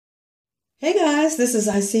Hey guys, this is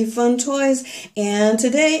ISeeFunToys, and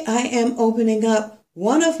today I am opening up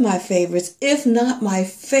one of my favorites, if not my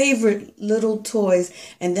favorite little toys,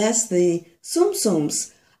 and that's the Tsum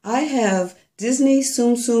Tsums. I have Disney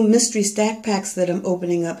Tsum Tsum Mystery Stack Packs that I'm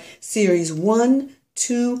opening up, series 1,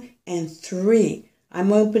 2, and 3.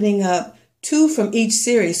 I'm opening up 2 from each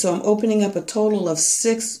series, so I'm opening up a total of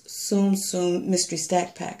 6 Tsum Tsum Mystery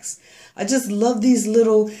Stack Packs. I just love these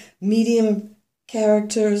little medium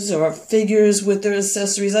characters or figures with their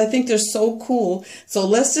accessories. I think they're so cool. So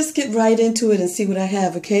let's just get right into it and see what I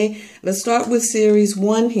have, okay? Let's start with series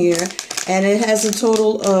 1 here, and it has a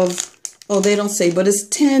total of, oh, they don't say, but it's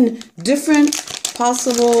 10 different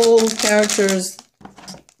possible characters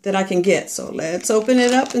that I can get. So let's open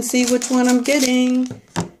it up and see which one I'm getting.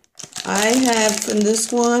 I have from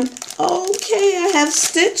this one, okay, I have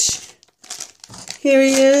Stitch. Here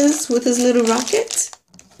he is with his little rocket.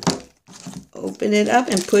 Open it up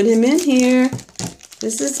and put him in here.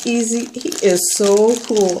 This is easy. He is so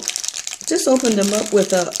cool. Just opened him up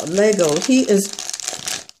with a Lego.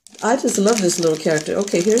 I just love this little character.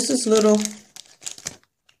 Okay, here's this little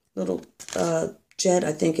jet,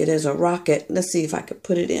 I think it is, a rocket. Let's see if I could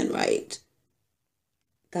put it in right.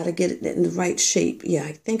 Gotta get it in the right shape. Yeah,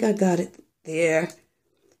 I think I got it there.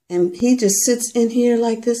 And he just sits in here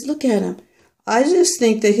like this. Look at him. I just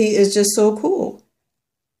think that he is just so cool.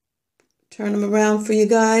 Turn him around for you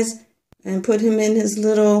guys and put him in his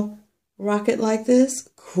little rocket like this.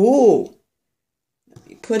 Cool.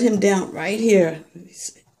 Put him down right here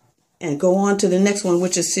and go on to the next one,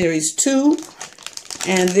 which is series 2.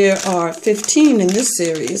 And there are 15 in this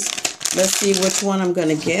series. Let's see which one I'm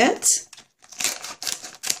going to get.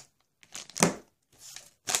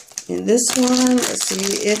 In this one, let's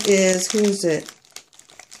see, it is, who's it?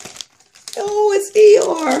 Oh, it's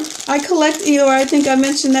Eeyore. I collect Eeyore. I think I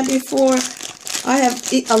mentioned that before. I have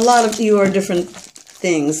a lot of Eeyore different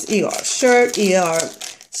things. Eeyore shirt, Eeyore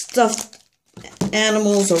stuffed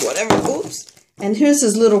animals or whatever. Oops. And here's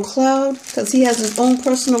his little cloud, because he has his own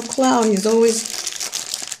personal cloud. He's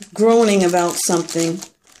always groaning about something.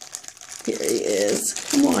 Here he is.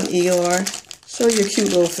 Come on, Eeyore. Show your cute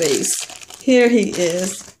little face. Here he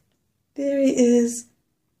is. There he is.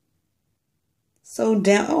 So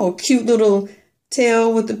down, oh, cute little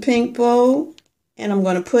tail with the pink bow. And I'm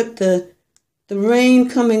going to put the rain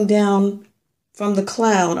coming down from the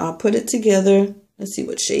cloud. I'll put it together. Let's see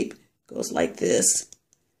what shape. It goes like this.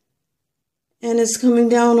 And it's coming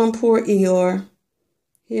down on poor Eeyore.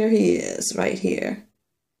 Here he is, right here.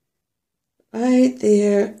 Right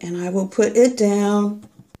there. And I will put it down.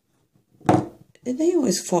 They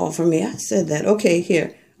always fall for me. I said that. Okay,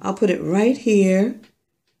 here. I'll put it right here.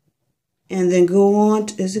 And then go on,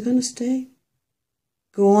 is it going to stay?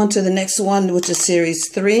 Go on to the next one, which is series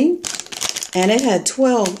 3. And it had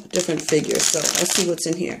 12 different figures. So let's see what's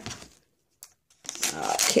in here.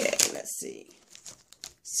 Okay, let's see.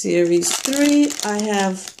 Series 3, I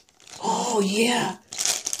have, oh yeah.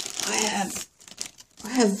 I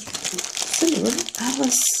have Cinderella,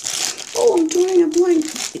 Alice. Oh, I'm drawing a blank.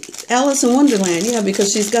 Alice in Wonderland, yeah,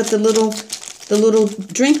 because she's got the little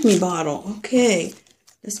drink me bottle. Okay.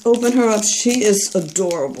 Let's open her up. She is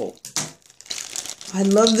adorable. I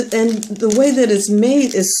love it. And the way that it's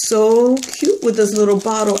made is so cute with this little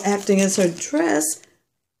bottle acting as her dress.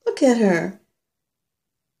 Look at her.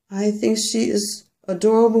 I think she is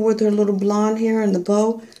adorable with her little blonde hair and the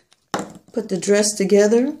bow. Put the dress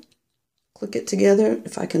together. Click it together.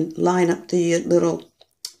 If I can line up the little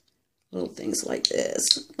things like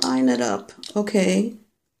this. Line it up. Okay.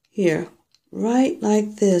 Here. Right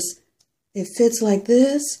like this. It fits like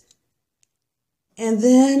this, and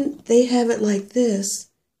then they have it like this,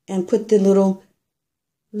 and put the little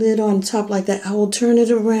lid on top like that. I will turn it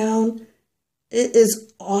around. It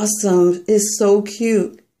is awesome. It's so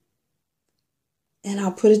cute. And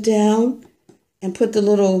I'll put it down and put the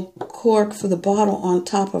little cork for the bottle on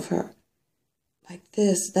top of her. Like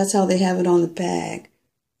this. That's how they have it on the bag.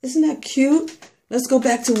 Isn't that cute? Let's go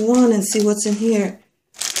back to 1 and see what's in here.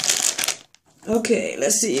 Okay,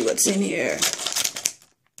 let's see what's in here.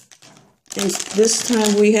 And this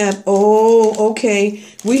time we have, oh, okay,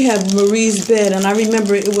 we have Marie's bed. And I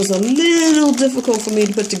remember it was a little difficult for me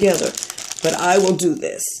to put together, but I will do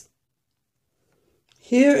this.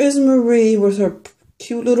 Here is Marie with her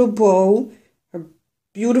cute little bow, her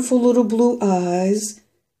beautiful little blue eyes.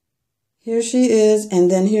 Here she is,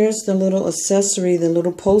 and then here's the little accessory, the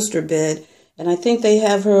little poster bed. And I think they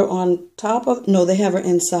have her on top of, no, they have her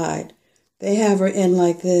inside. They have her in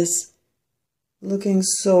like this, looking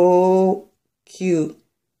so cute.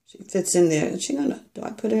 She fits in there. Is she gonna, do I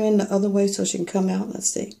put her in the other way so she can come out?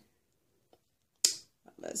 Let's see.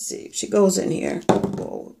 Let's see. She goes in here.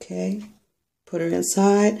 Okay. Put her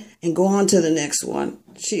inside and go on to the next one.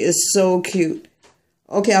 She is so cute.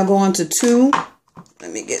 Okay, I'll go on to 2.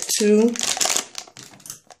 Let me get 2.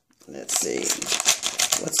 Let's see.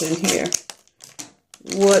 What's in here?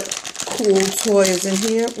 What cool toy is in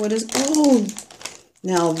here? What is... Oh!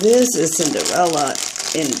 Now this is Cinderella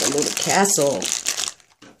in the little castle.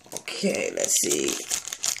 Okay, let's see.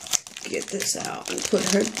 Get this out and put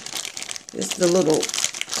her... This is the little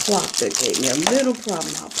clock that gave me a little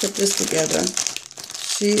problem. I'll put this together.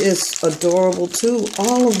 She is adorable too.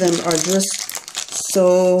 All of them are just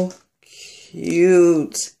so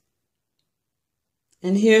cute.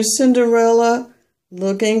 And here's Cinderella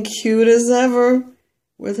looking cute as ever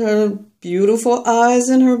with her beautiful eyes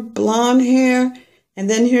and her blonde hair. And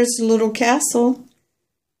then here's the little castle.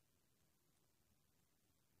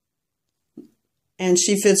 And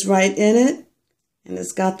she fits right in it. And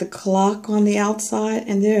it's got the clock on the outside.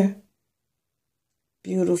 And they're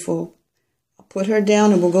beautiful. I'll put her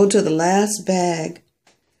down and we'll go to the last bag.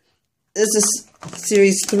 This is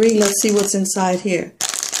series 3. Let's see what's inside here.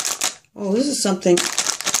 Oh, this is something.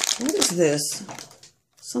 What is this?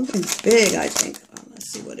 Something big, I think. Oh,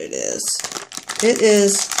 let's see what it is. It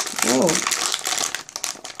is. Oh.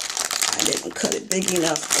 I didn't cut it big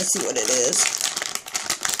enough. Let's see what it is.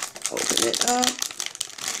 Open it up.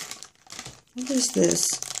 What is this?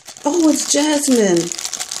 Oh, it's Jasmine.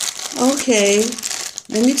 Okay.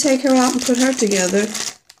 Let me take her out and put her together.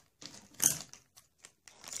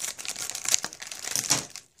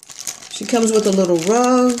 She comes with a little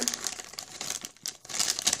rug.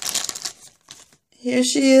 Here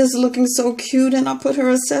she is looking so cute, and I'll put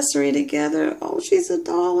her accessory together. Oh, she's a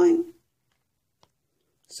darling.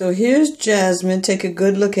 So here's Jasmine. Take a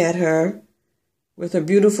good look at her with her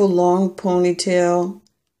beautiful long ponytail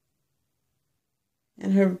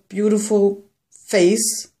and her beautiful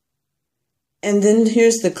face. And then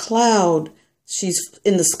here's the cloud. She's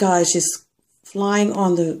in the sky. She's flying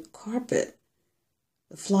on the carpet,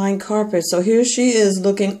 the flying carpet. So here she is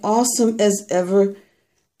looking awesome as ever.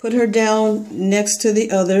 Put her down next to the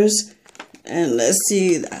others. And let's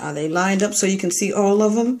see, are they lined up so you can see all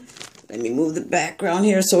of them? Let me move the background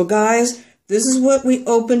here. So guys, this is what we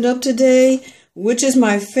opened up today. Which is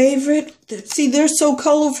my favorite? See, they're so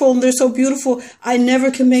colorful and they're so beautiful. I never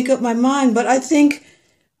can make up my mind, but I think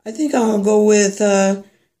I'm gonna go with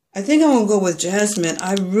Jasmine.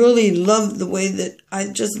 I really love the way that I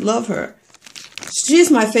just love her. She's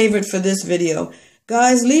my favorite for this video.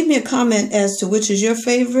 Guys, leave me a comment as to which is your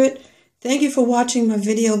favorite. Thank you for watching my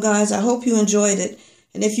video, guys. I hope you enjoyed it.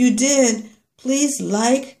 And if you did, please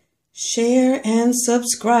like, share, and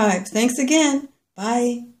subscribe. Thanks again.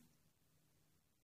 Bye.